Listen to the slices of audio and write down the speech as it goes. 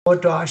Over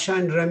to Asha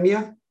and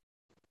Ramya.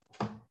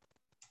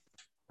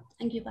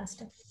 Thank you,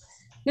 Pastor.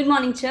 Good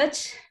morning,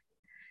 church.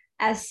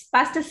 As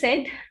Pastor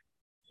said,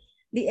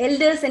 the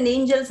elders and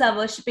angels are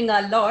worshipping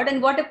our Lord,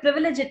 and what a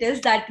privilege it is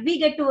that we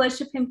get to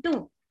worship Him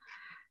too.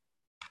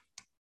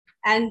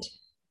 And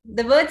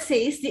the word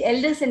says the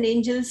elders and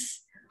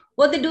angels,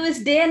 what they do is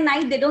day and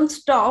night, they don't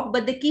stop,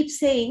 but they keep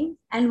saying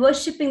and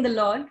worshipping the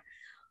Lord.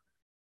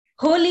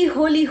 Holy,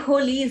 holy,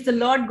 holy is the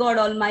Lord God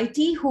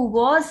Almighty, who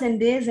was and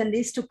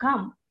is to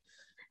come.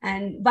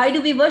 And why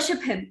do we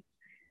worship Him?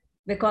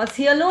 Because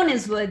He alone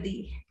is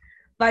worthy.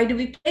 Why do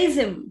we praise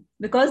Him?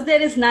 Because there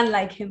is none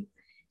like Him.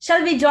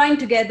 Shall we join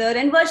together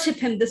and worship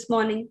Him this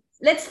morning?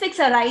 Let's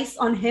fix our eyes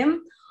on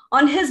Him,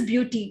 on His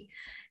beauty.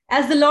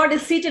 As the Lord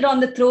is seated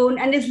on the throne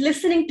and is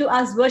listening to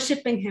us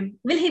worshiping Him,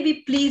 will He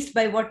be pleased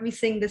by what we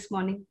sing this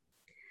morning?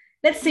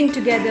 Let's sing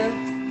together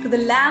to the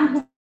Lamb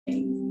who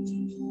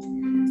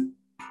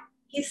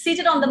He's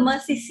seated on the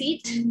mercy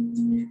seat,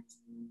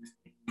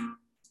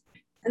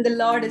 and the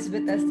Lord is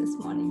with us this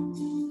morning.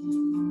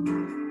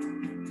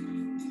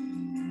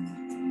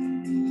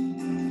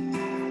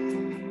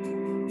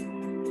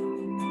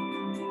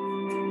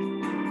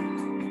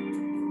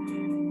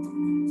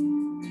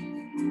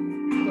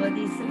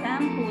 Worthy is the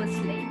Lamb who was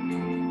slain.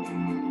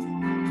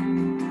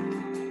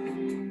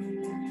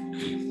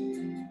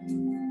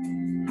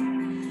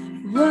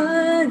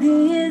 Worthy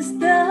is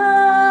the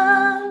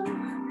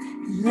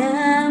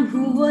Lamb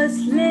who was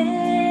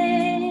slain.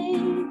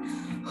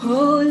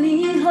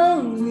 Holy,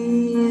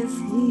 holy is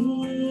He.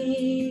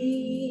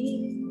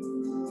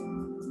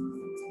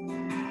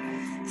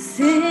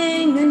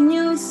 Sing a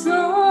new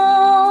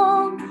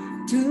song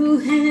to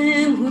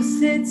Him who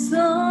sits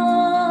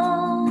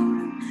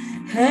on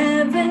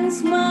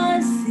heaven's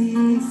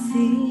mercy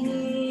seat.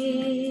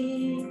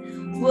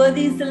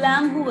 Worthy is the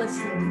Lamb who was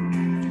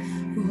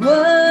slain.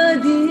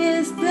 Worthy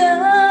is the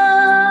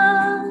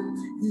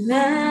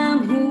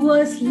Lamb who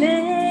was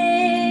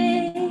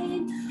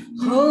slain.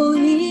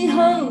 Holy,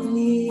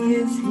 holy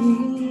is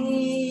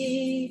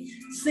He.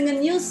 Sing a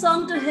new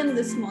song to Him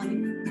this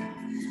morning.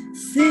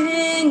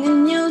 Sing a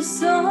new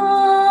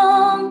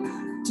song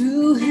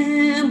to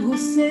Him who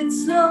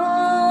sits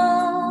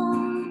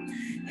on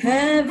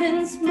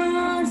heaven's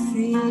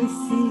mercy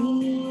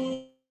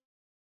seat.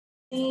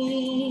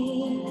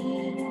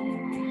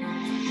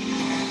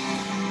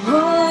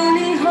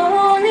 Holy,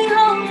 holy,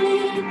 holy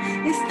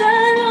is the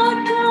Lord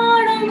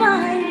God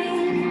Almighty,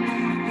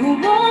 who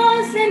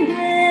was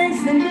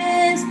and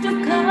is to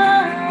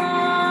come.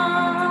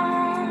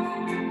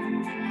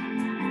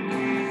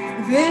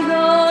 With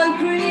all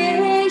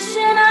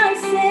creation I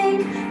sing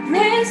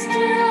praise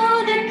to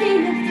the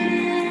King of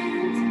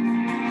Kings.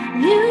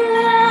 You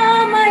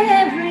are my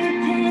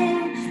everything,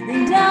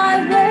 and I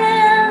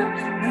will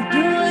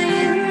adore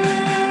you.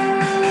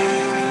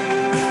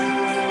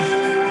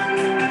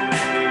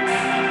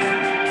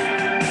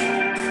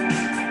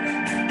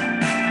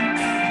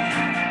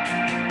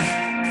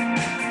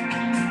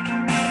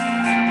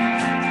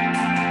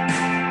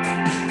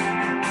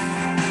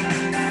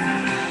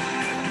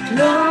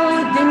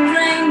 Clothed in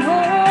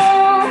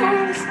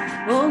rainbows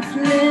of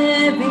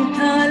living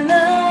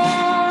color,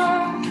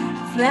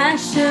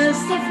 flashes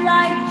of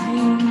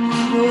lightning,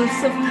 rolls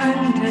of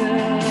thunder,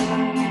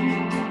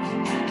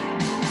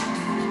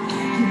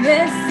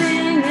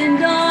 blessing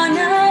and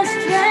honor,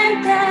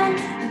 strength and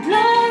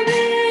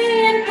glory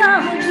and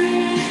power be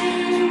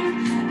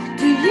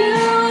to you,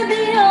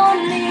 the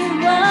only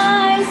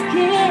wise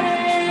King.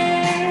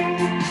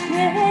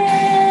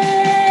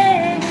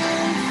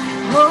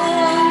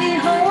 Holy,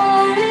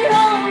 holy,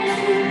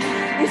 holy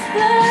is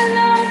the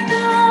Lord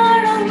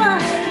God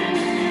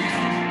Almighty,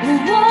 who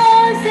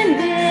was and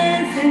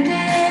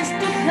is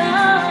to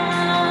come.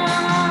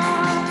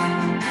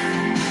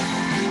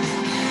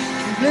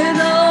 With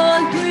all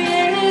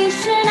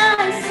creation I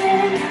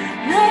sing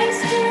praise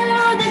to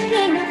the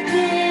King of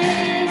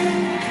Kings.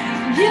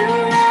 You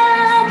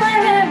are my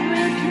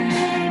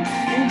everything,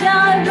 and I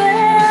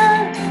will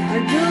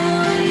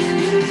adore you.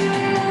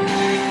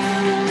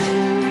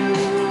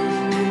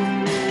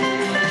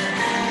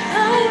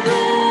 I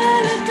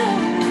will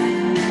adore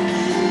you.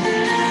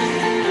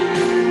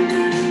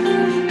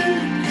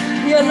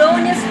 He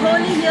alone is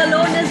holy, He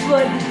alone is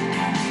worthy.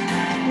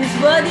 He is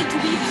worthy to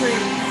be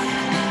praised.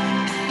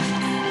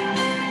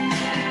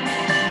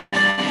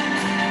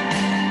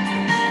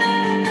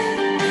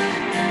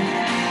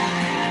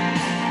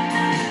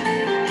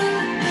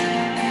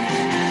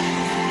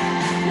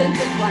 Filled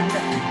with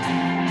wonder.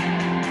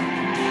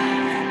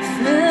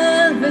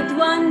 Filled with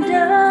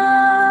wonder,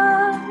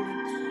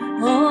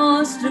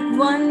 awestruck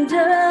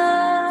wonder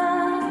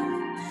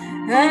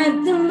at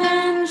the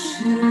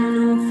mention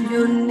of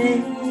your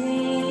name.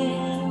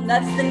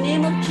 That's the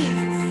name of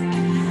Jesus.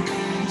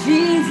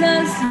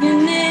 Jesus, your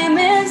name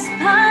is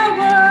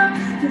power,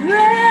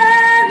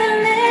 bread, the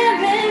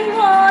living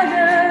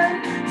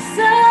water,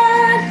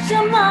 such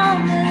a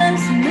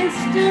marvelous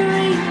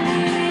mystery.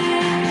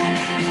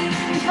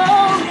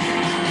 Holy,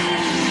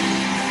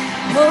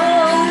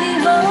 holy,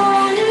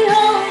 holy,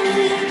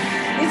 holy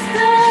is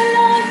the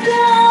Lord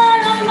God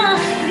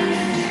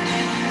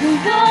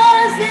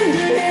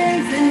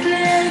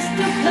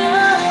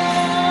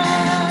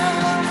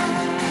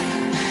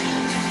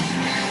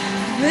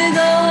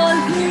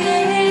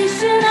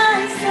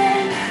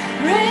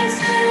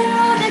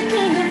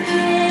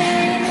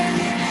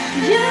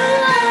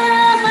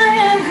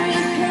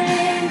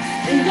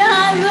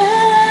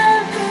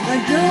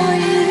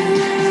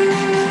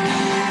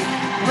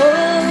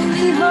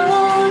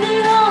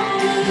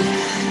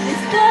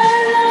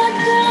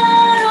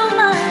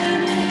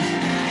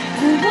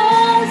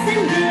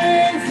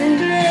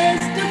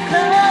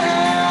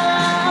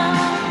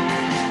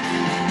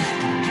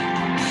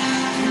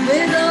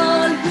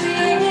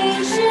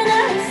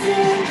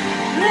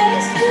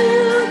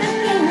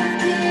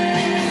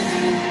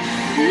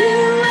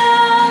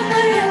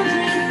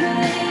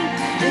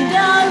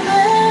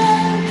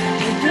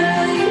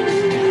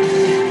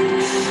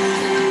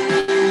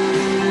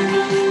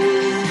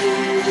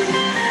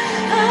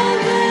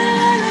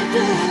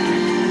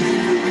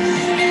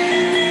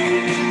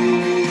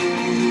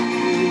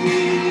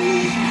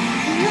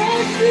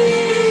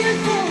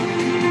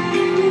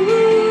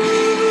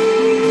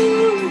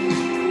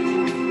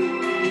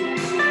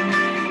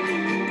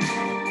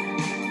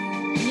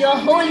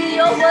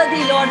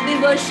Lord, we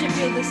worship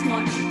you this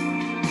morning.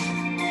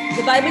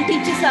 The Bible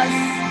teaches us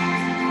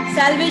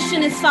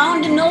salvation is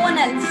found in no one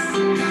else,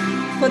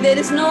 for there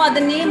is no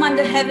other name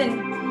under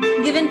heaven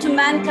given to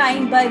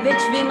mankind by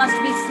which we must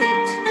be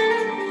saved.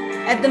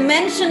 At the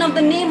mention of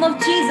the name of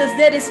Jesus,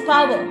 there is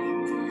power.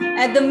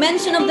 At the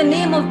mention of the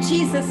name of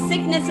Jesus,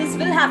 sicknesses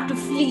will have to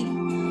flee,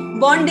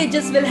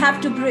 bondages will have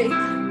to break.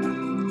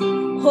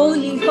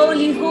 Holy,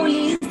 holy,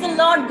 holy is the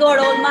Lord God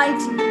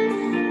Almighty,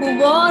 who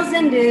was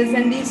and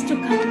is to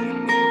come.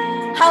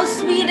 How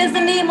sweet is the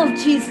name of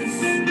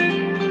Jesus,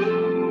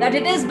 that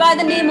it is by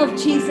the name of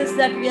Jesus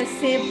that we are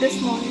saved this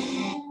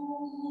morning.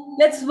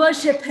 Let's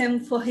worship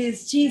him, for he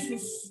is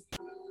Jesus,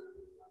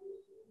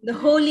 the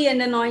holy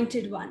and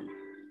anointed one.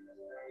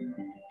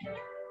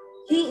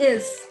 He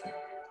is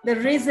the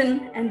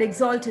risen and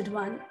exalted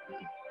one.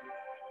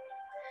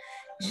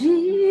 Jesus,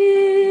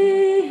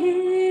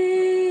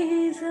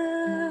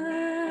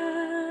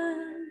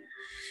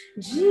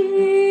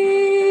 Jesus,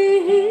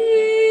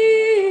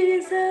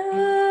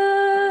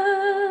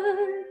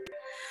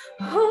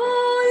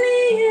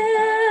 holy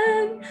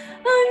and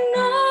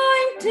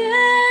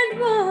anointed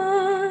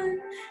one,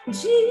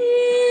 Jesus.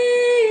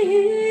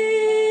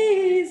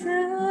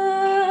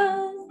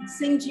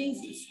 Sing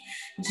Jesus.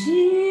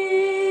 Jesus,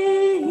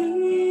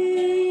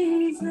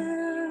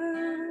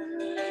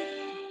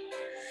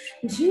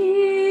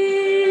 Jesus,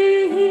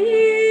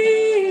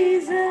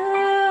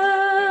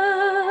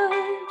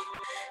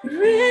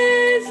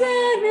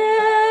 risen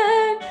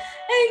and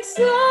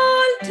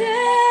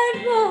exalted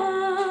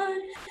one,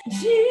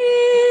 Jesus,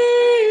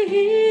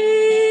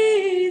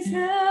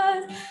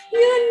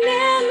 your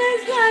name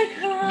is like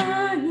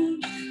honey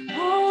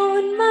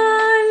on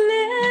my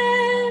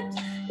lips,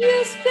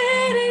 your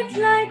spirit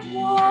like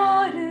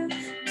water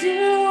to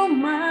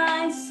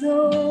my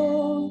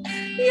soul.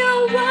 Your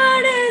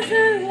word is a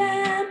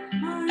lamp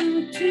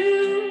unto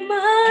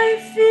my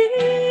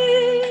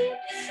feet.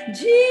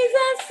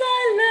 Jesus,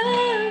 I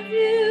love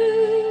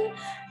you.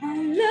 I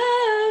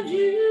love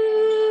you.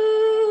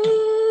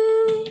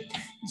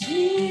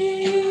 Jesus.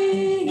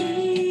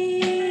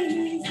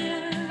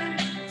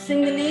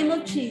 Sing the name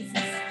of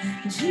Jesus.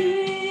 Jesus.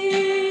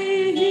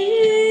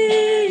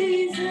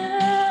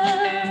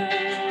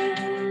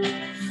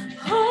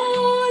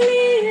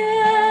 Holy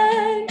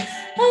and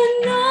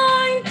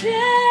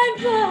anointed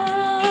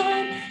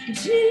one,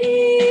 Jesus,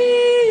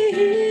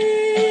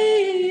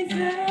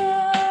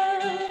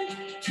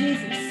 Jesus,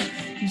 Jesus,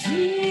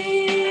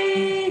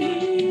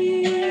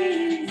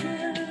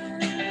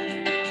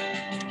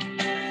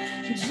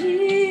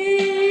 Jesus,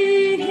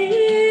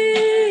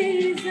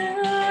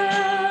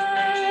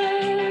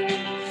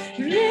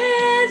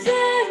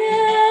 risen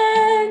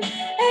and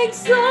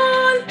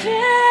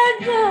exalted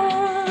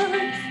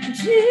one,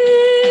 Jesus,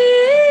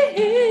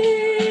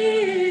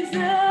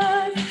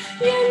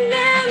 your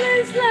name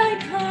is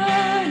like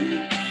honey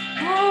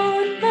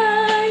on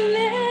my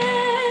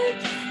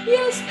lips,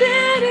 your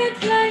spirit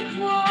like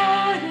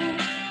water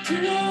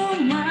to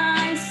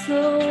my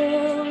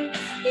soul.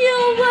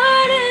 Your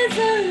word is a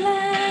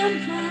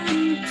lamp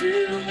unto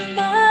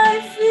my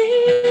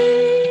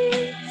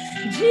feet.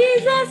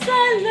 Jesus, I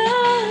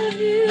love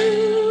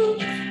you.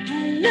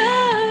 I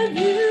love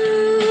you.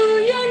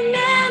 Your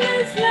name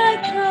is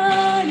like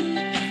honey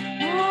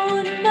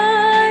on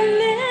my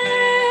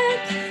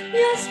lips,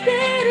 your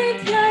spirit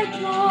like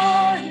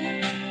water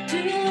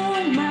to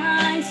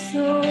my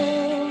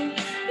soul.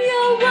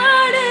 Your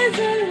word is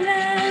a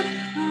lamp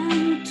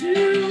unto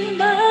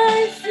my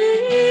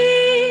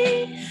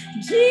feet.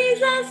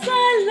 Jesus, I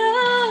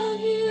love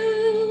you.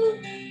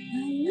 I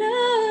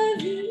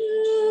love you.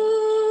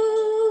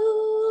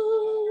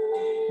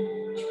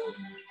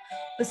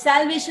 For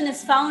salvation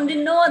is found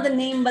in no other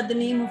name but the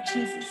name of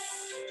Jesus.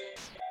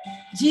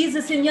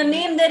 Jesus, in your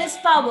name there is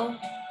power.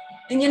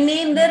 In your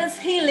name there is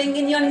healing.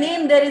 In your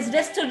name there is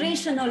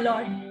restoration, O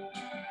Lord.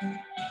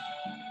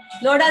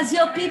 Lord, as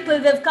your people,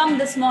 we have come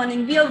this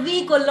morning. We are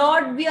weak, O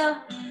Lord. We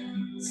are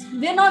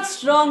not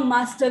strong,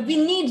 Master. We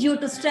need you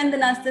to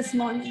strengthen us this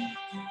morning.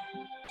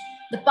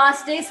 The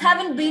past days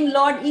haven't been,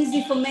 Lord,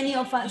 easy for many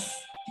of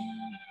us.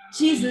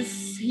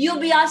 Jesus, you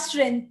be our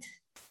strength.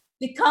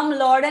 We come,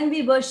 Lord, and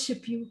we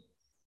worship you.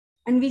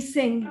 And we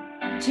sing,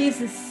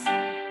 Jesus,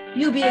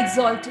 you be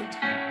exalted.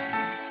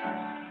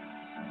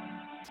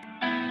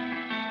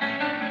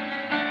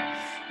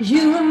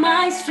 You are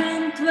my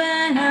strength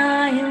when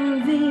I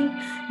am weak.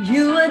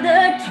 You are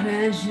the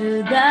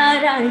treasure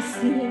that I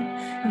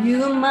seek.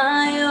 You are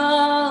my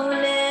all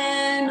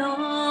in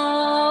all.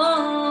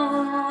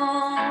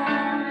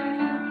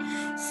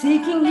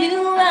 Seeking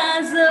you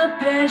as a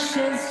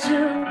precious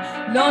jewel,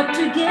 Lord,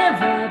 to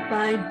give up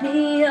I'd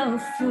be a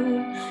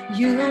fool.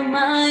 You are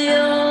my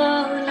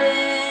all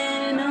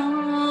in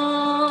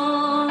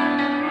all.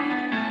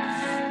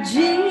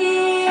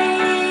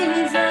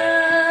 Jesus,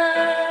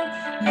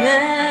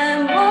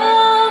 Lamb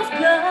of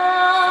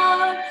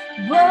God,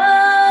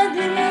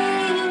 worthy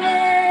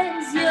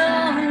is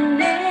your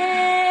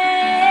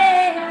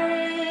name.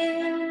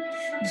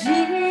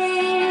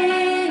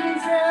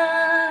 Jesus,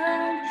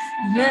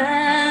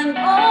 Lamb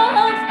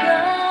of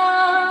God.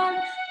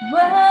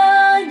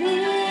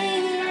 Worthy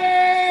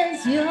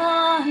is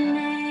your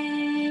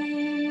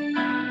name.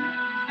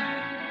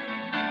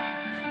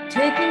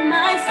 Taking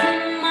my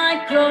sin,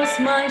 my cross,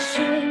 my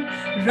shame,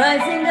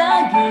 rising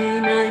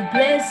again, I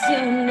bless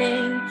your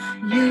name.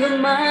 You are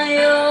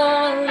my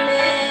all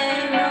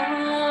in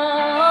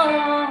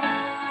all.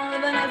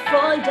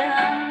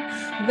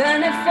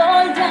 When I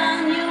fall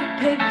down, you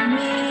pick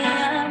me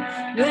up.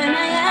 When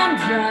I am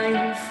dry,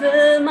 you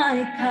fill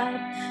my cup.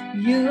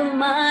 You are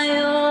my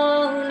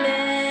all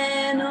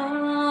in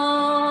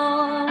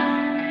all.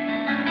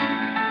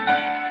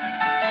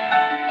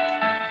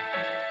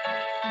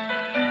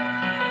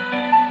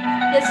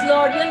 Yes,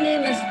 Lord, your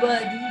name is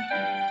worthy.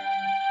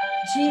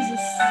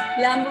 Jesus,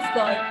 Lamb of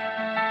God,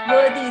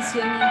 worthy is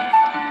your name.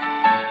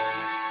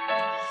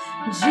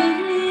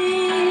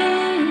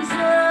 Jesus,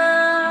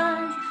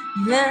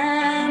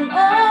 Lamb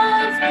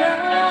of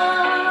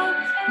God,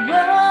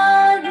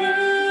 worthy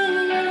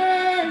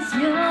is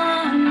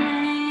your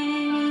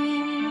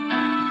name.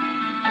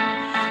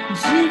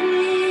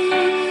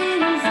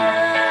 Jesus,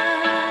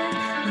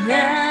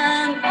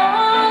 Lamb of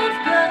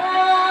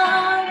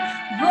God,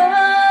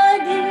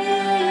 worthy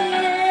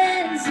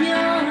is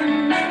your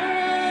name.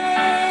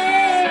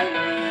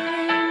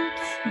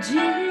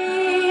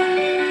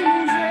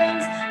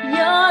 Jesus,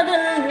 you're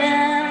the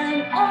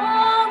Lamb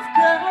of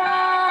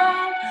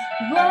God,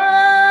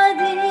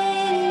 worthy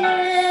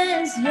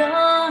is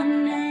your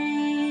name.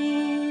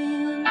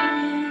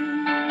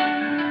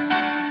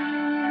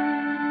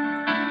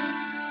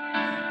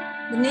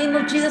 The name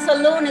of Jesus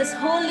alone is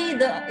holy,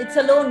 it's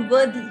alone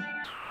worthy.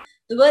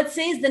 The word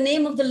says the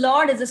name of the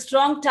Lord is a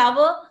strong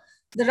tower.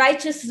 The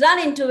righteous run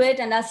into it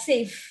and are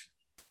safe.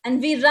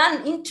 And we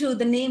run into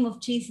the name of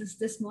Jesus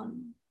this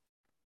morning.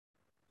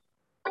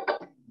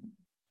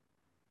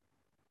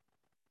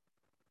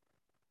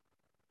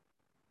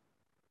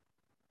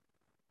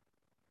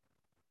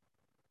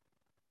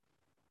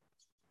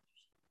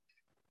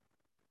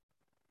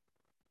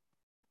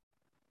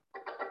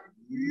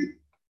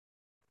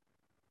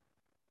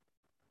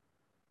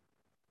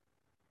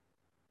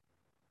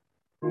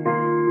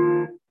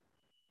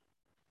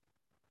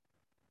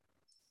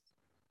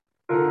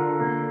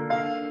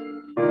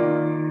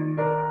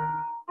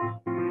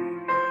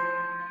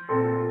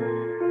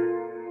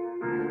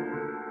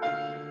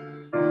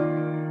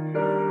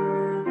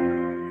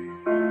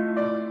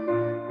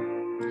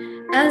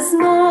 As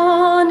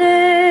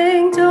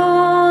morning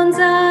dawns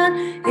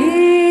and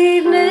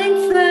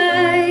evening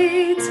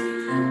fades,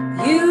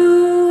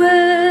 you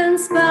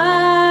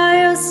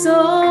inspire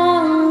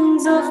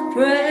songs of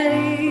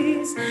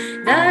praise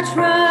that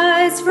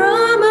rise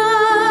from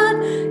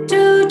earth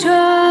to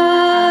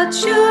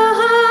touch your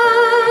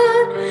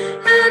heart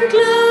and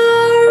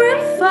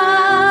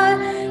glorify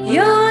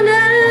your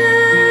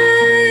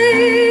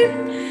name.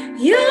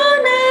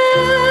 Your name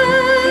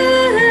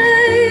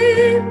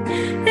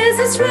is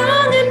a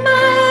strong and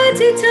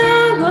mighty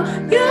tower.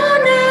 Your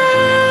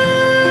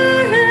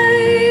name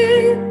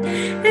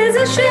is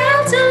a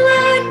shelter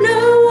like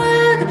no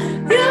other.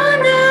 Your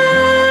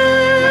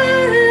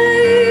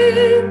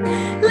name,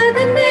 let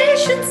the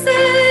nations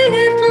sing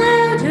it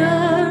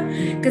louder,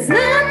 'cause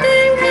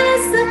nothing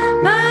has the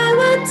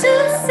power to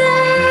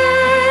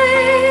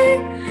save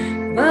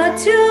but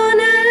your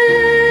name.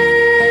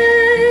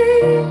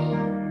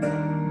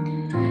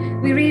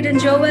 We read in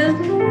Joel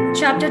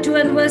chapter 2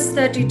 and verse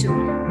 32.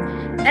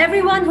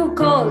 Everyone who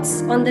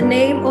calls on the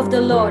name of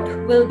the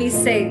Lord will be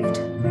saved.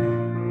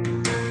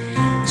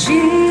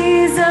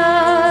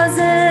 Jesus,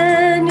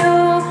 in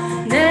your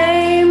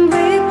name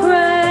we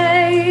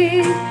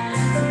pray.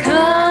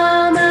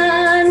 Come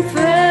and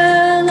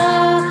fill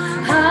our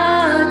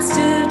hearts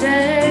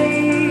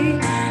today.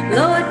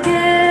 Lord,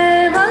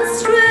 give us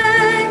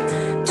strength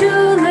to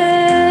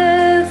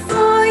live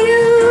for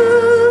you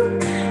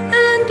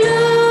and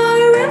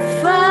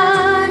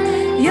glorify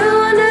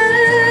your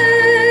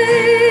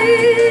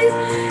name.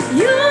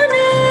 Your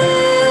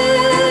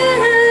name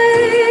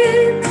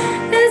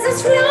is a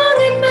strong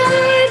and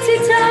mighty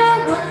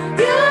tower.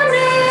 Your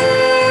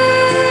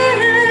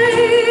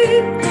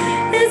name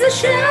is a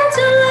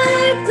shelter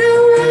like no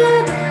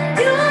other.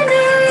 Your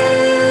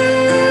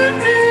name,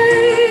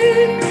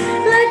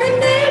 let the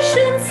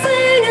nations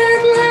sing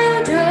it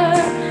louder,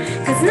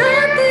 'cause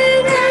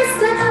nothing has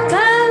the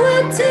power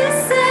to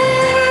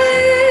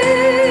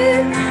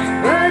save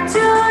but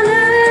your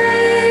name.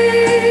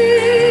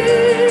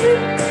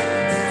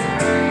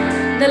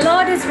 The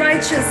Lord is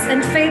righteous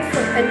and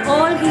faithful in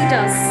all he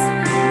does.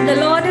 The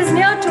Lord is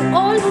near to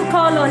all who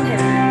call on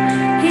him.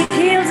 He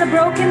heals the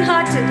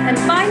brokenhearted and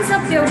binds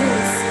up their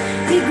wounds.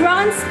 He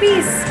grants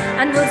peace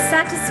and will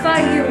satisfy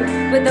you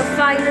with the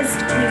finest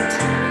meat.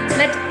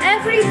 Let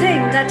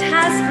everything that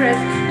has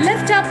breath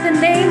lift up the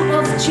name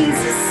of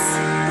Jesus.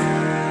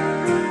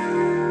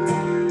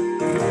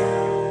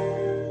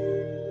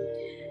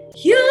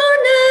 Your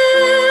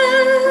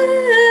name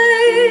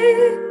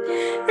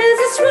is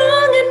a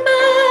strong and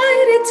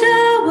mighty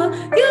tower.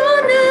 Your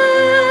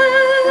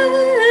name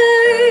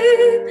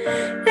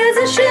is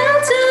a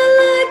shelter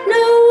like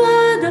no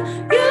other.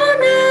 Your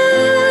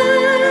name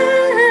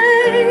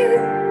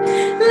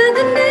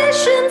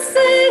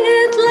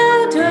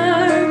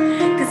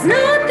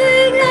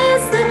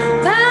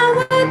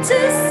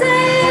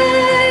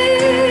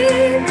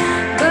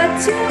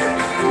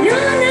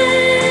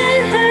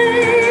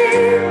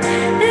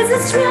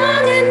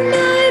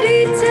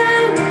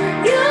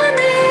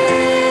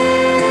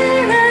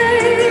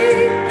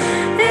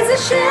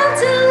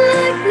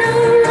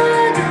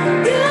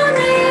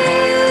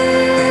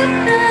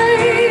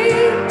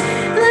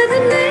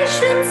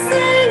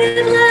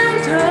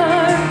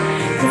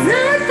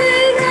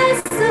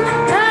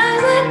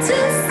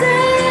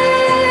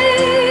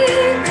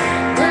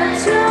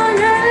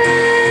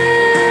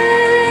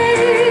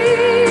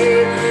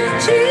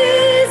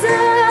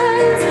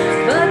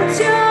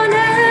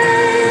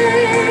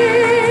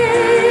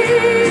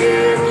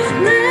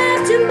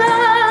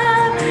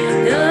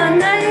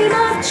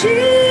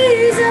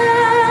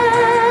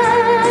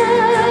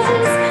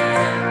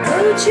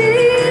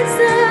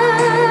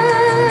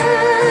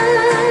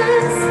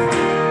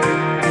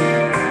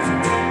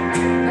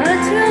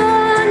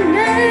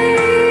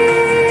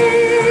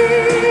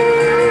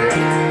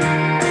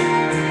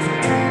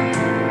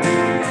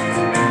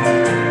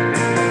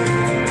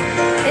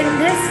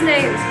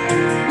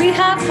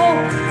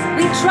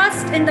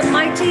the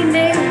mighty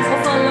name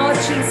of our Lord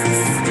Jesus,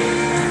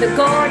 the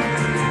God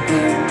who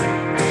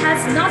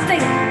has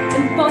nothing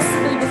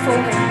impossible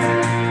before him.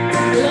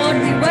 Lord,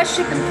 we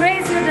worship and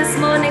praise you this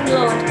morning,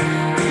 Lord.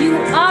 You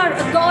are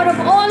a God of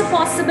all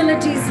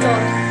possibilities,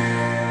 Lord,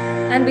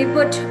 and we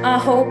put our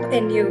hope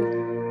in you.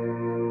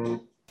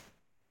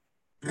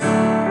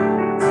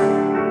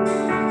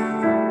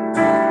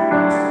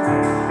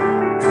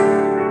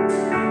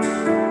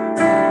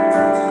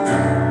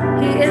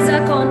 He is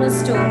our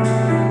cornerstone.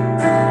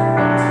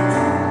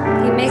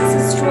 He makes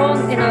us strong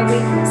in our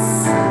weakness.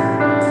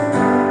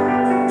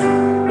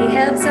 He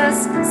helps us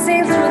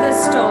sail through the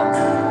storm.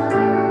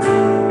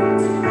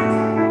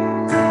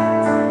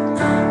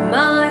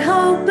 My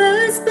hope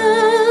is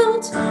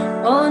built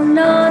on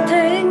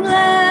nothing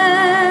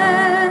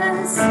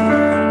less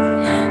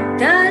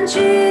than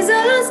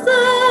Jesus'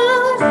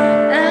 blood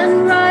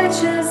and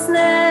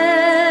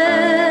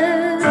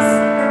righteousness.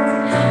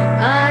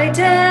 I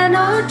dare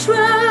not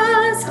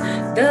trust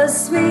the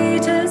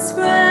sweetest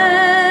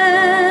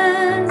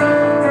friend,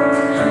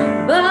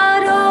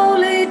 but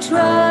only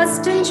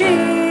trust in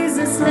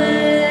Jesus'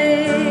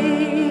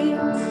 name.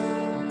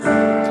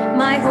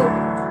 My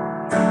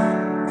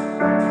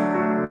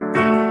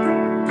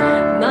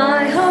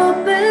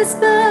hope is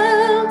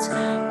built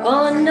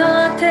on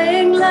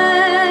nothing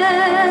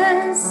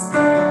less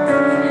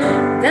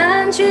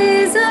than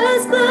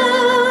Jesus'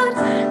 blood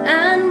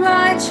and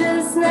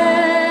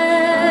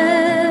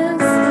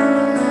righteousness.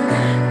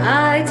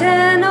 I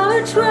dare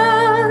not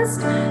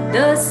trust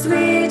the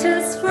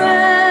sweetest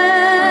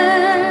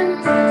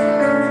friend,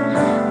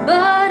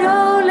 but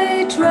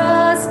only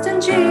trust in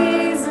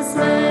Jesus'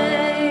 name.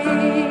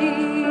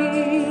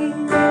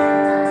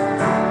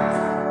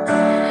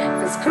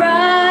 'Cause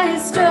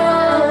Christ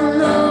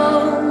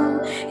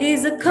alone,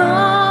 he's a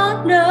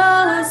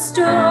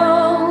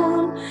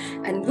cornerstone,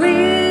 and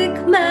weak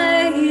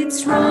made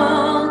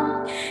strong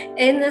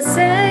in the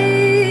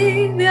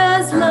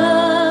Savior's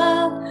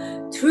love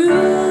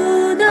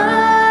through the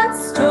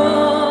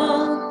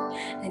storm.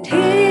 And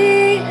he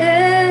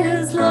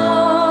is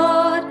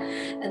Lord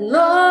and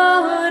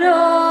Lord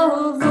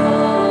of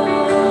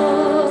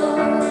all.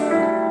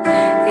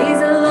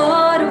 He's a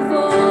Lord of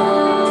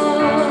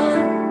all.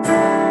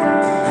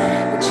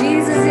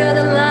 Jesus, you're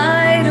the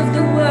light of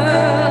the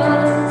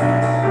world.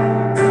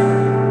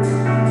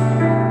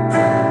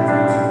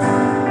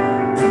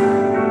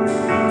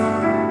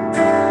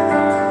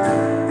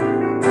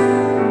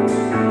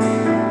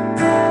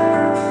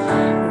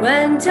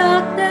 When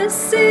darkness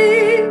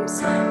seems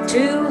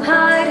to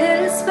hide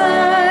his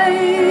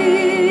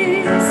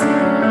face,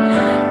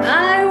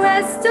 I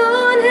rest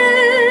on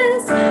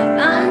his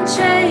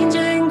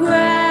unchanging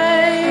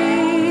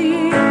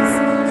grace.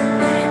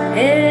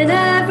 In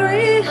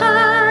every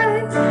high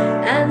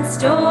and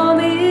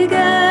stormy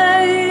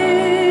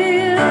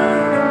gale,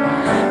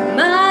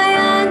 my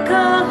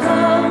anchor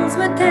holds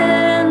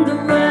within the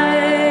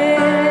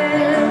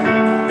wave.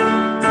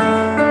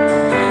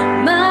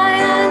 My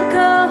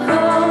anchor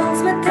holds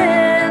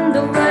within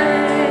the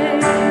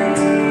wave.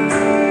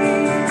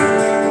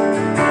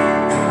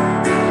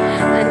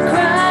 And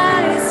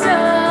Christ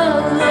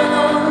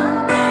alone,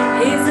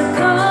 he's a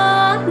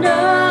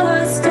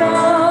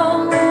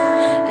cornerstone,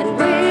 and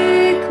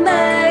weak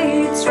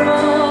made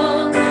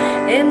strong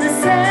in the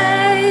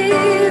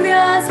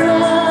Savior's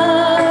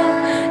love.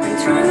 And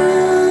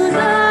through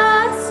the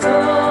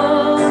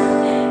storm,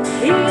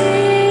 he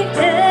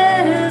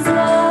is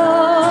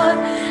Lord,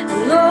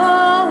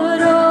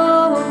 Lord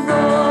of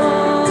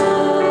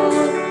all.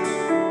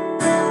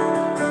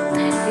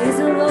 He's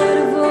a Lord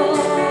of all.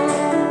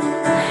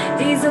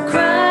 He's a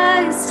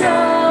Christ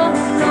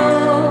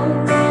alone,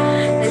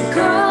 and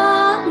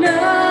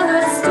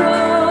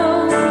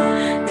cornerstone,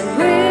 and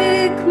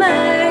weak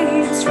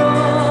made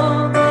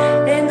strong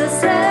in the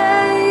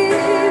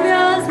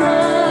Savior's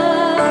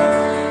love.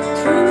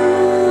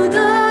 Through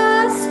the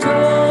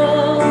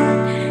storm,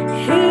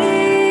 he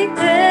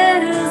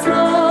is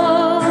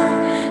Lord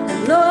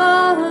and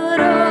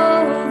Lord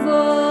of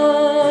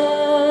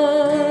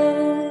all.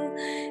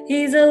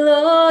 He's a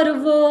Lord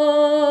of all.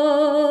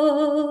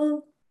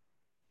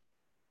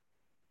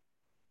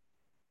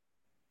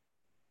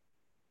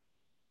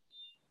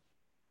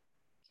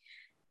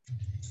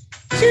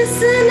 जिस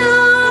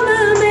नाम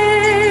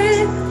में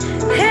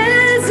है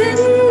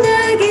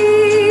जिंदगी,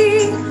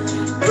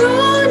 वो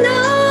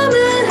नाम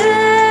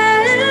है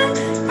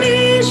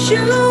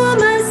यीशु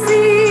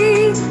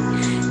मसीह।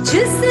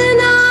 जिस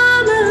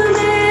नाम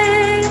में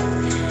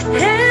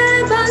है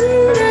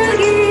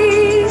बंदगी,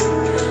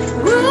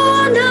 वो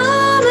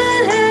नाम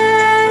है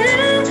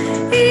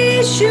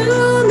यीशु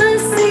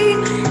मसीह।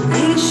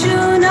 यीशु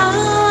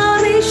नाम,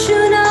 यीशु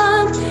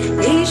नाम,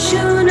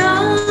 यीशु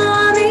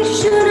नाम,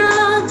 यीशु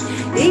नाम,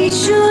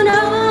 यीशु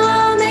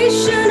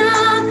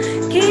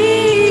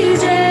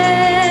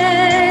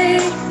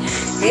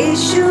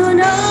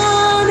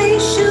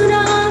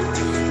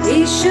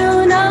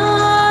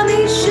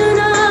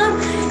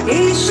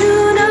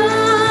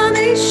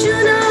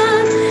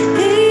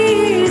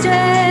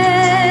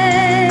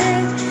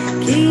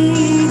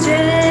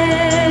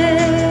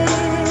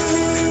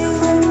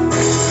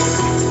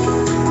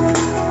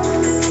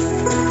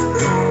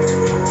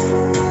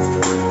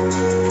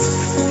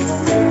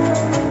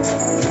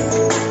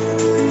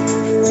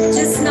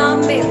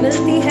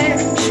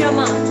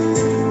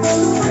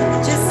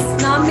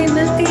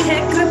मिलती है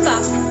कृपा,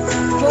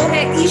 वो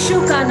है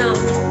यीशु का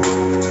नाम।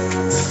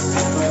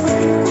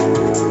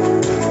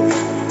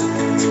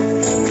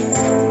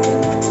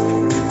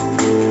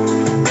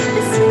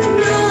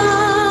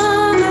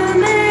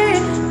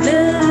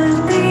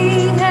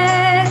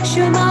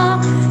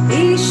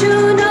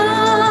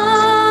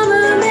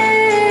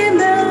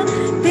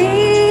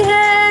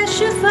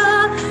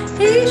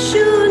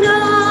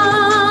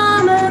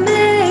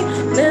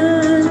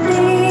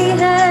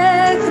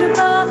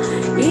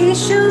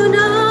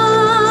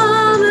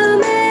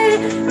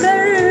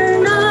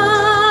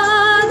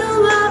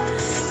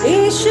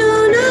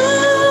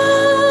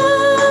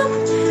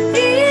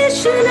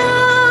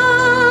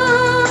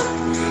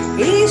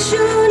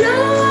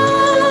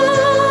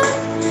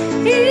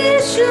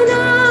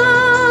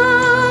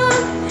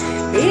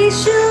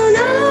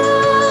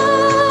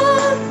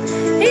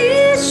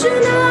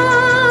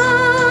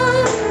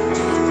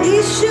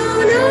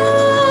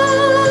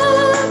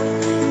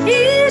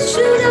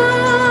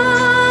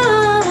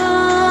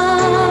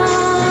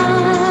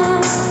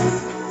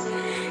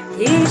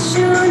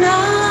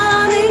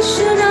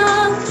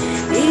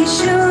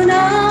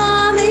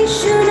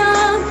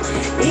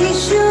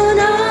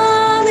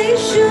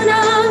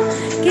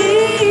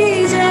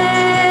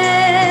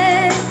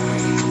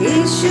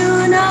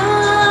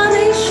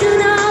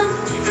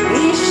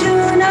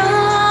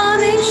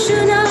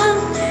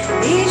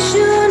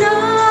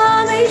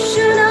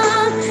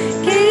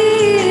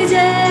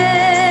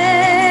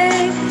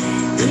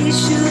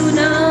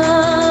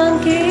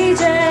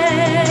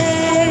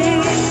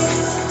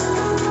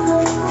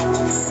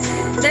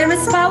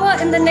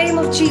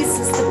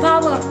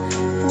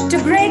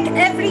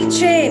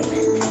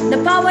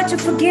 To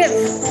forgive,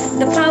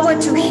 the power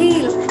to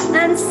heal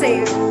and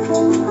save.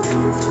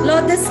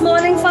 Lord, this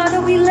morning,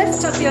 Father, we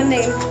lift up your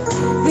name.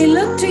 We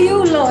look to you,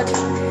 Lord,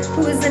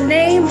 who is the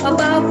name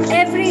above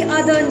every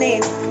other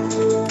name.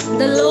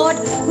 The Lord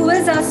who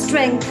is our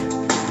strength,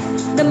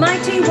 the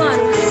mighty one,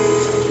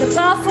 the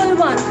powerful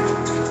one,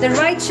 the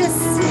righteous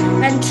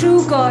and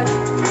true God.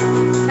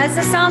 As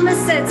the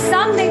psalmist said,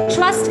 some may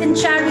trust in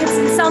chariots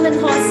and some in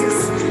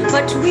horses,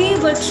 but we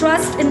will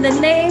trust in the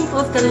name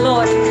of the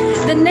Lord.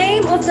 The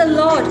name of the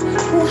Lord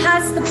who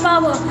has the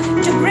power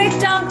to break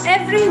down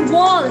every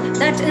wall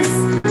that is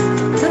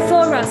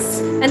before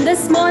us. And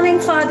this morning,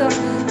 Father,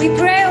 we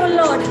pray, O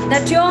Lord,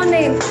 that your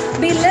name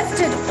be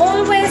lifted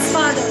always,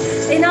 Father,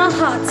 in our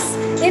hearts,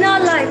 in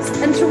our lives,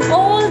 and through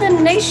all the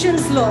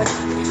nations, Lord.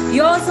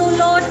 Yours, O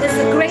Lord, is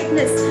the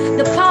greatness,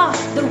 the power,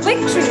 the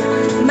victory,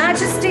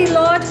 majesty,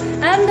 Lord,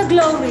 and the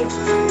glory.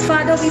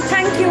 Father, we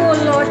thank you, O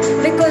Lord,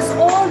 because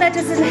all that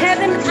is in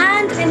heaven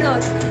and in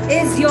earth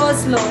is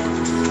yours,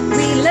 Lord.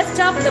 We lift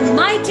up the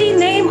mighty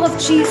name of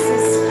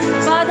Jesus.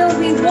 Father,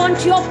 we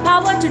want your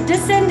power to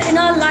descend in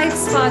our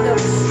lives, Father.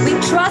 We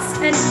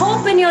trust and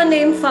hope in your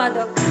name,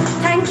 Father.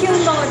 Thank you,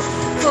 Lord,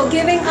 for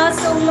giving us,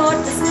 O Lord,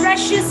 this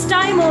precious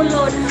time, O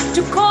Lord,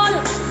 to call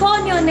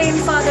upon your name,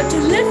 Father, to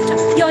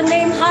lift your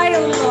name high,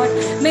 O Lord.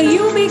 May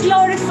you be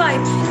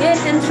glorified in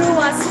and through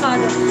us,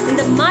 Father. In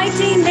the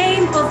mighty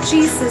name of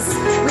Jesus,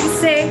 we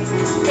say,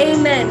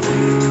 Amen.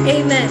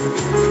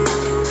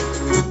 Amen.